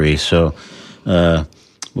inquiry. So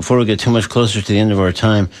before we get too much closer to the end of our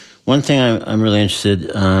time, one thing I'm really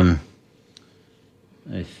interested.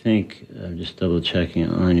 I think I'm just double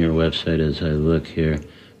checking on your website as I look here.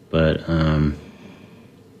 But, I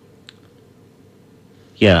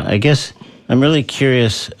guess I'm really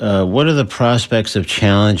curious, what are the prospects of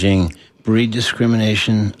challenging breed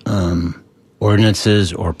discrimination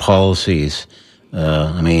ordinances or policies?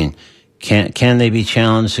 Can they be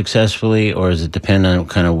challenged successfully, or does it depend on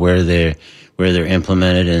kind of where they're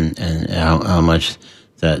implemented and how much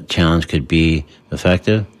that challenge could be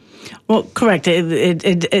effective? Well, correct.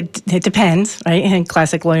 It depends, right? And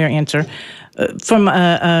classic lawyer answer. From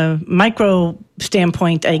a micro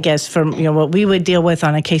standpoint, I guess, from what we would deal with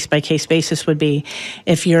on a case-by-case basis would be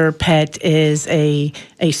if your pet is a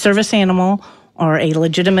service animal or a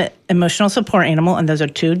legitimate emotional support animal, and those are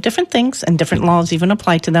two different things, and different laws even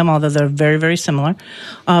apply to them, although they're very, very similar.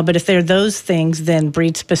 But if they're those things, then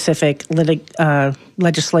breed-specific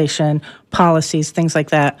legislation, policies, things like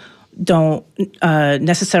that don't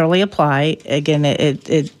necessarily apply. Again,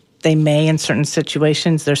 they may in certain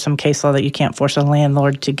situations. There's some case law that you can't force a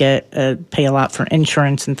landlord to pay a lot for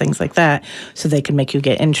insurance and things like that, so they can make you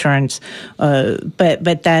get insurance. But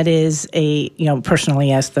that is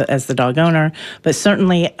personally as the dog owner. But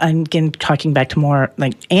certainly, again, talking back to more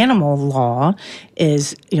like animal law,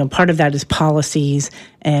 is part of that is policies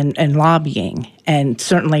and lobbying, and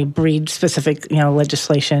certainly breed specific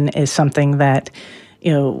legislation is something that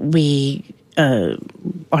we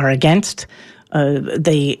are against.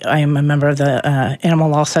 I am a member of the animal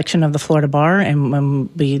law section of the Florida Bar, and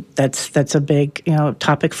that's a big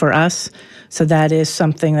topic for us. So that is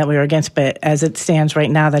something that we are against. But as it stands right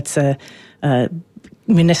now, that's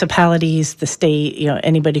municipalities, the state,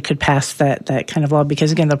 anybody could pass that kind of law,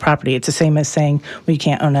 because again, the property. It's the same as saying you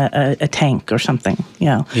can't own a tank or something.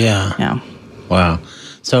 Yeah. Wow.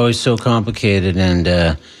 It's always so complicated, and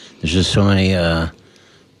there's just so many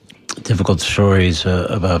difficult stories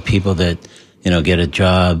about people that get a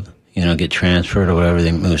job, get transferred or whatever,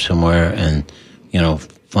 they move somewhere and,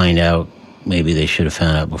 find out maybe they should have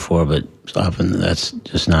found out before, but often that's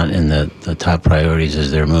just not in the top priorities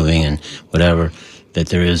as they're moving and whatever, that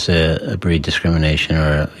there is a breed discrimination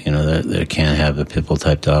or, they can't have a pit bull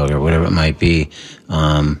type dog or whatever it might be.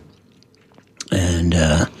 And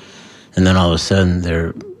then all of a sudden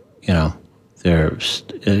they're in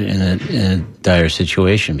a dire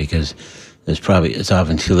situation because it's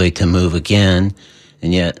often too late to move again,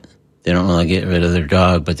 and yet they don't want to get rid of their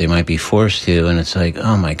dog, but they might be forced to, and it's like,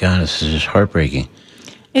 oh my God, this is just heartbreaking.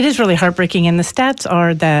 It is really heartbreaking, and the stats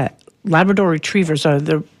are that Labrador Retrievers are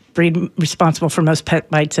the breed responsible for most pet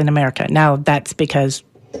bites in America. Now, that's because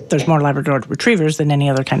there's more Labrador Retrievers than any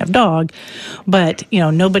other kind of dog, but,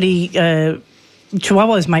 nobody,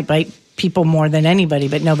 Chihuahuas might bite people more than anybody,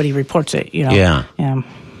 but nobody reports it, Yeah,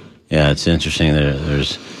 it's interesting that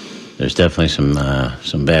there's definitely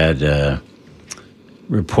some bad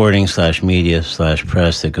reporting /media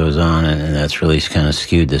 /press that goes on, and that's really kind of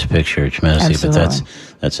skewed this picture tremendously. Absolutely. But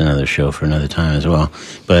that's another show for another time as well.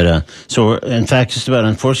 But so we're, in fact, just about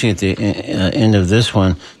unfortunately at the end of this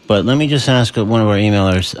one. But let me just ask, one of our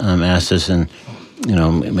emailers asked us, and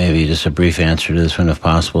maybe just a brief answer to this one if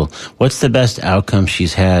possible. What's the best outcome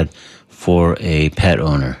she's had for a pet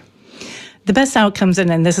owner? The best outcomes,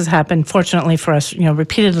 and this has happened, fortunately for us,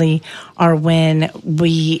 repeatedly, are when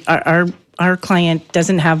our client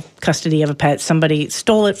doesn't have custody of a pet. Somebody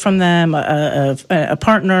stole it from them, a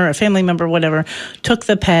partner, a family member, whatever, took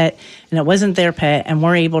the pet, and it wasn't their pet, and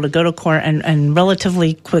we're able to go to court and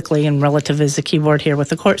relatively quickly, and relative is the key word here with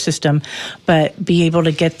the court system, but be able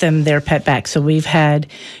to get them their pet back. So we've had,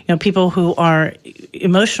 people who are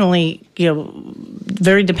emotionally,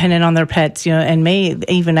 very dependent on their pets, and may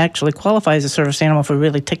even actually qualify as a service animal if we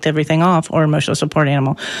really ticked everything off, or emotional support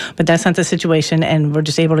animal. But that's not the situation, and we're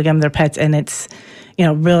just able to get them their pets, and it's,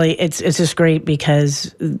 really, it's just great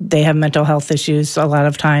because they have mental health issues a lot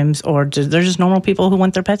of times, or they're just normal people who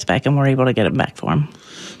want their pets back, and we're able to get it back for them.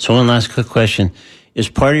 So one last quick question. Is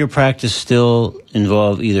part of your practice still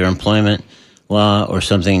involve either employment law or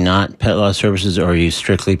something not pet law services, or are you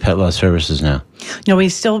strictly pet law services now? No, we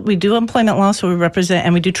do employment law, so we represent,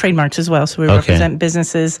 and we do trademarks as well. So we represent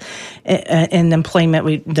businesses in employment.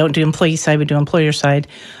 We don't do employee side, we do employer side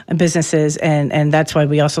businesses, and that's why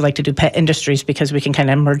we also like to do pet industries, because we can kind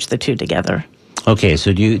of merge the two together. Okay,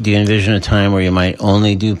 so do you envision a time where you might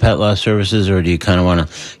only do pet law services, or do you kind of want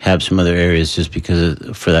to have some other areas just because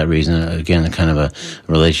for that reason, again, kind of a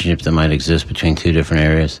relationship that might exist between two different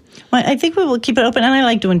areas? Well, I think we will keep it open, and I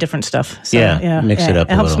like doing different stuff. So, mix it up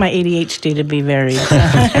a little. It helps my ADHD to be varied.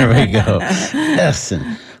 There we go. Yes.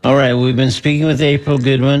 All right, we've been speaking with April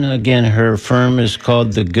Goodwin. Again, her firm is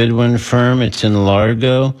called The Goodwin Firm. It's in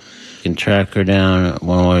Largo. You can track her down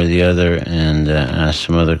one way or the other and ask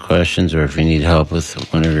some other questions, or if you need help with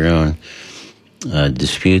one of your own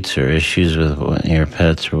disputes or issues with your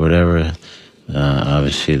pets or whatever.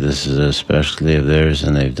 Obviously, this is a specialty of theirs,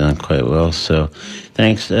 and they've done quite well. So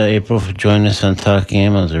thanks, April, for joining us on Talking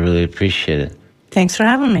Animals. I really appreciate it. Thanks for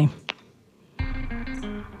having me.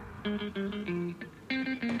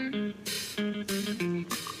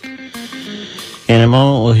 In a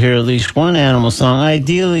moment, we'll hear at least one animal song.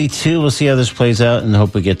 Ideally, two. We'll see how this plays out, and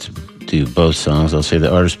hope we get to do both songs. I'll say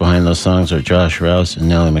the artists behind those songs are Josh Rouse and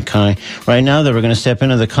Nellie McKay. Right now, though, we're going to step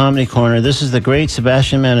into the comedy corner. This is the great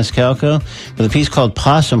Sebastian Maniscalco with a piece called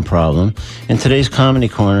Possum Problem in today's comedy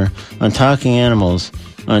corner on Talking Animals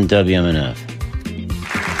on WMNF.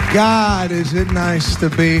 God, is it nice to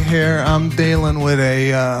be here. I'm dealing with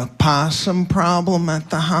a possum problem at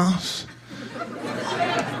the house.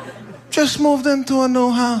 Just moved into a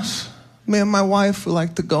new house. Me and my wife, we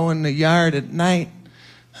like to go in the yard at night,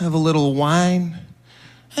 have a little wine,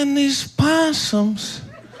 and these possums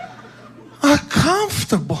are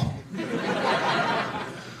comfortable.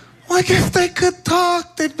 Like if they could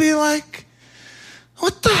talk, they'd be like,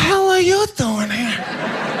 "What the hell are you doing here?"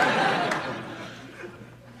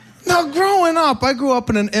 Now, growing up, I grew up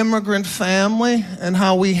in an immigrant family, and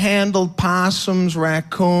how we handled possums,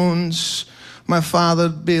 raccoons. My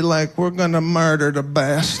father'd be like, "We're gonna murder the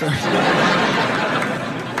bastard.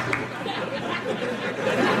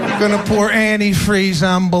 We're gonna pour antifreeze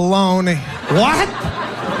on bologna." What?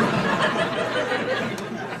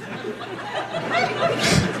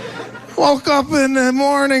 Woke up in the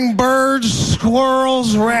morning, birds,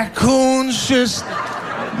 squirrels, raccoons, just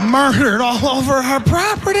murdered all over our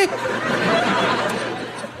property.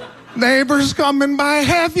 Neighbors coming by,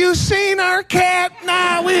 "Have you seen our cat?"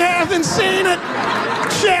 "Nah, we haven't seen it.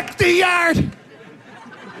 Check the yard."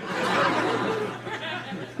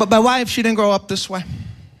 But my wife, she didn't grow up this way.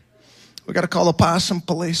 We got to call the possum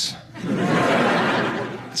police.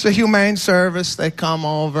 It's a humane service. They come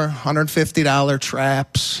over, $150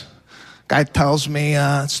 traps. Guy tells me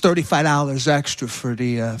it's $35 extra for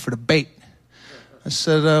the bait. I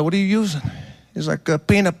said, "What are you using?" He's like,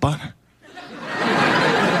 "Peanut butter."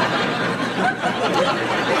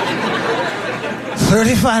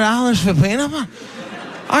 $35 for peanut butter?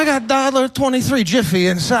 I got $1.23 Jiffy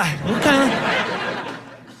inside. What kind of...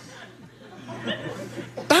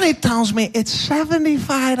 Then he tells me it's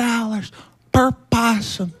 $75 per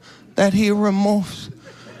possum that he removes.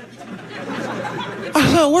 I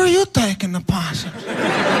said, "Where are you taking the possums?"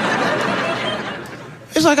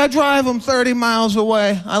 He's like, "I drive them 30 miles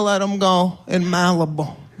away. I let them go in Malibu."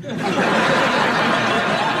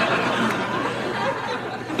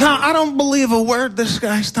 Now, I don't believe a word this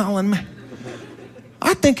guy's telling me.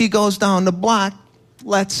 I think he goes down the block,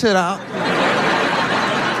 lets it out.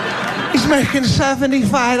 He's making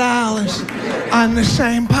 $75 on the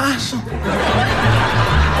same possum.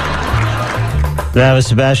 That was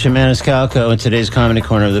Sebastian Maniscalco in today's Comedy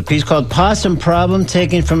Corner. The piece called Possum Problem,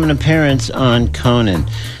 taken from an appearance on Conan.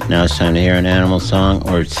 Now it's time to hear an animal song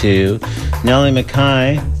or two. Nellie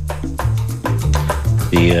McKay,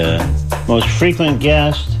 the most frequent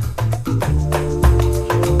guest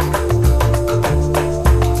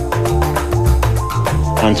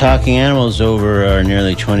on Talking Animals over our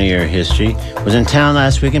nearly 20-year history, was in town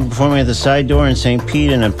last weekend performing at the Side Door in St.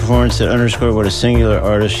 Pete in a performance that underscored what a singular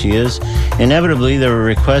artist she is. Inevitably, there were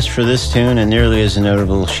requests for this tune, and nearly as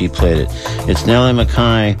inevitable, she played it. It's Nellie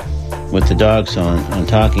McKay with the dog song on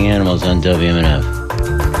Talking Animals on WMNF.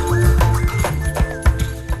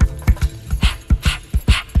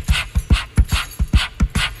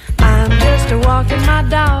 I'm just walking my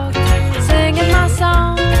dog, singing my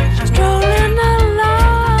song, strolling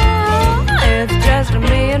along. It's just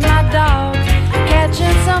me and my dog,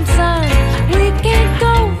 catching some sun. We can't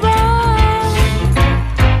go wrong.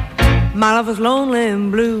 My love was lonely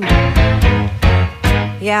and blue.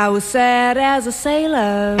 Yeah, I was sad as a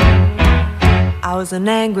sailor. I was an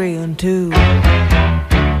angry one too.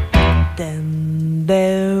 Then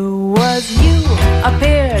there was you,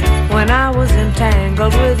 appeared when I was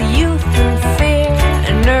entangled with youth and fear,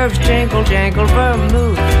 and nerves jangled,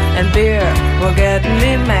 vermouth and beer were getting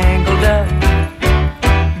me mangled up.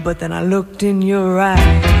 But then I looked in your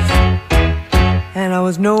eyes, and I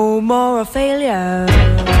was no more a failure.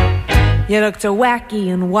 You looked so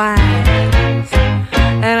wacky and wise,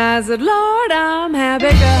 and I said, Lord, I'm happy,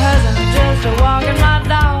 'cause I'm just walking my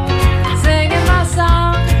dog, singing my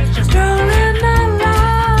song, strolling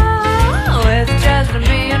along. It's just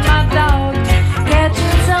me and my dog,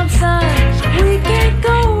 catching some sun. We can't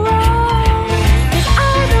go wrong. 'Cause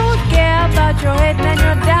I don't care about your hate and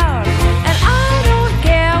your doubt, and I don't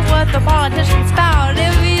care what the politicians spout.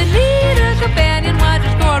 If you need a companion, why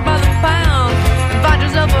just go out by the pound and find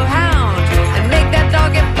yourself a hound and make that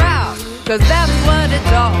dog get proud, 'cause that's what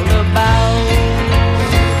it's all about.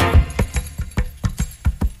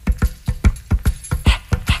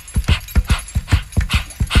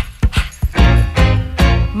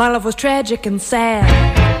 My love was tragic and sad.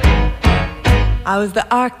 I was the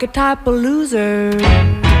archetypal loser.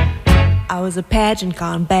 I was a pageant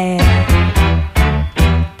gone bad.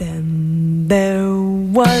 Then there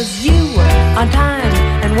was you, on time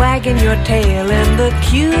and wagging your tail in the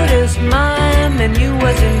cutest mime, and you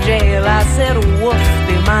was in jail. I said, woof,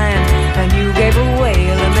 be mine, and you gave a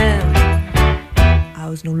wail, and then I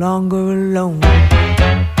was no longer alone,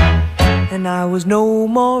 and I was no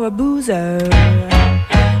more a boozer.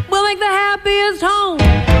 We'll make the happiest home.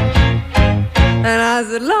 And I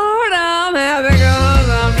said, Lord, I'm happy 'cause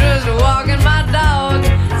I'm just walking my dog,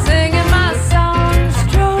 singing my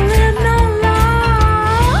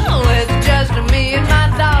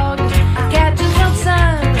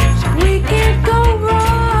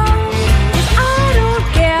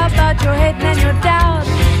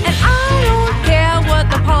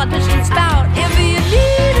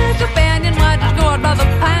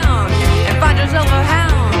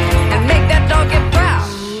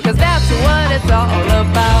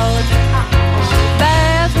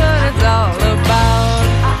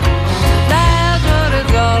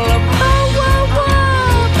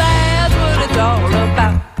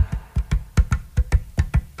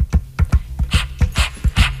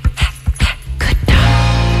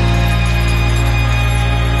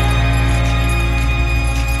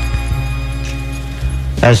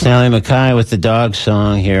That's Nellie Mackay with the dog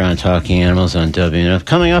song here on Talking Animals on WNF.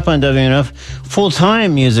 Coming up on WNF,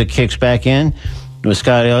 full-time music kicks back in with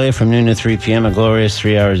Scott Elliott from noon to 3 p.m., a glorious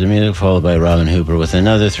 3 hours of music, followed by Robin Hooper with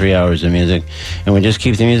another 3 hours of music. And we just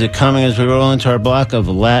keep the music coming as we roll into our block of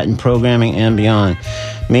Latin programming and beyond.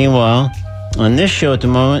 Meanwhile, on this show at the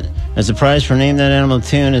moment, as a prize for Name That Animal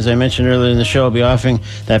Tune, as I mentioned earlier in the show, I'll be offering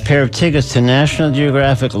that pair of tickets to National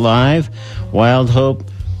Geographic Live, Wild Hope,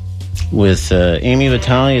 with Amy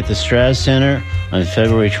Vitale at the Straz Center on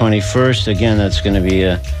February 21st. Again, that's going to be,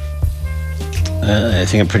 I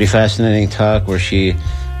think, a pretty fascinating talk where she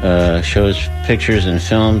shows pictures and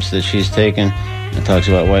films that she's taken and talks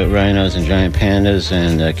about white rhinos and giant pandas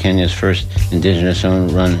and Kenya's first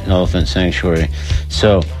indigenous-owned run elephant sanctuary.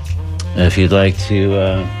 So, if you'd like to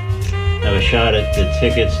have a shot at the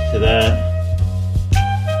tickets to that,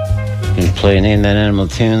 you can play Name That Animal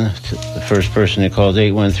Tune. The first person who calls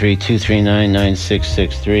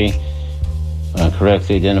 813-239-9663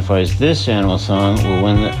 correctly identifies this animal song will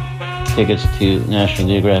win the tickets to National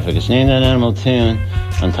Geographic. It's Name That Animal Tune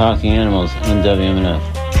on Talking Animals on WMNF.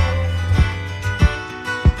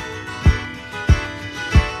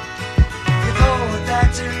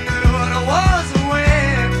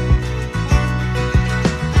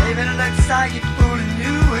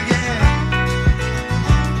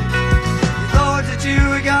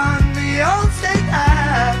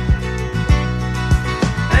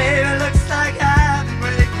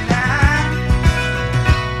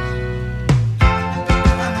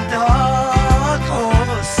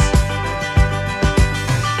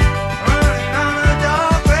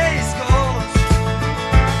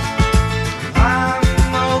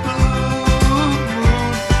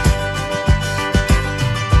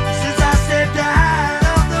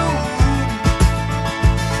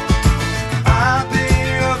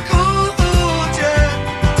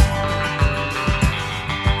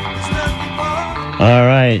 All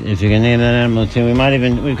right, if you can name that animal tune,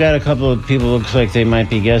 we've got a couple of people looks like they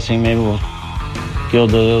might be guessing. Maybe we'll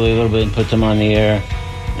gild the lily a little bit and put them on the air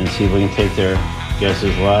and see if we can take their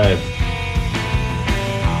guesses live.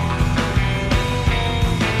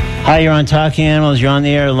 Hi, you're on Talking Animals. You're on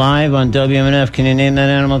the air live on WMNF. Can you name that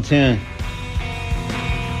animal tune?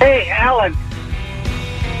 Hey, Alan.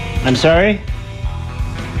 I'm sorry?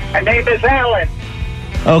 My name is Alan.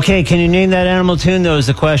 Okay, can you name that animal tune, though, is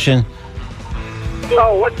the question.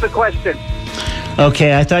 Oh, what's the question?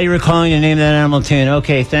 Okay, I thought you were calling to name that animal tune.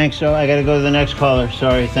 Okay, thanks. So I got to go to the next caller.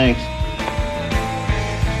 Sorry, thanks.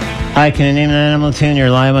 Hi, can you name that animal tune? You're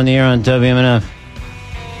live on the air on WMNF.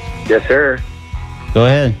 Yes, sir. Go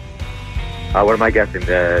ahead. What am I guessing?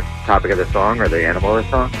 The topic of the song or the animal of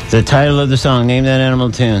the song? The title of the song. Name that animal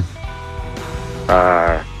tune.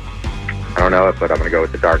 I don't know it, but I'm going to go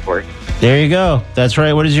with the dark horse. There you go. That's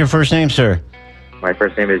right. What is your first name, sir? My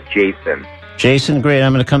first name is Jason. Jason, great.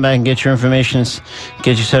 I'm going to come back and get your information,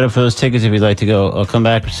 get you set up for those tickets if you'd like to go. I'll come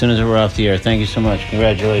back as soon as we're off the air. Thank you so much.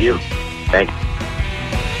 Congratulations. Thank you.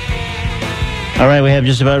 All right, we have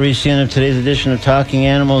just about reached the end of today's edition of Talking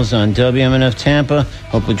Animals on WMNF Tampa.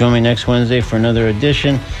 Hope you'll join me next Wednesday for another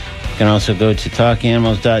edition. You can also go to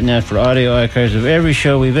talkinganimals.net for audio archives of every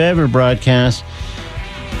show we've ever broadcast.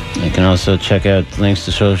 You can also check out links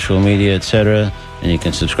to social media, etc. And you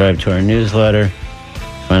can subscribe to our newsletter.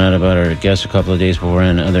 Find out about our guests a couple of days before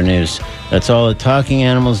and other news. That's all at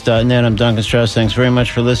talkinganimals.net. I'm Duncan Strauss. Thanks very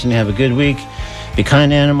much for listening. Have a good week. Be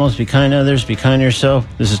kind to animals. Be kind to others. Be kind to yourself.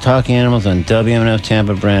 This is Talking Animals on WMNF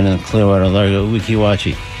Tampa, Brandon, Clearwater, Largo, Weeki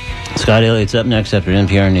Wachee. Scott Elliott's up next after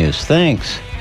NPR News. Thanks.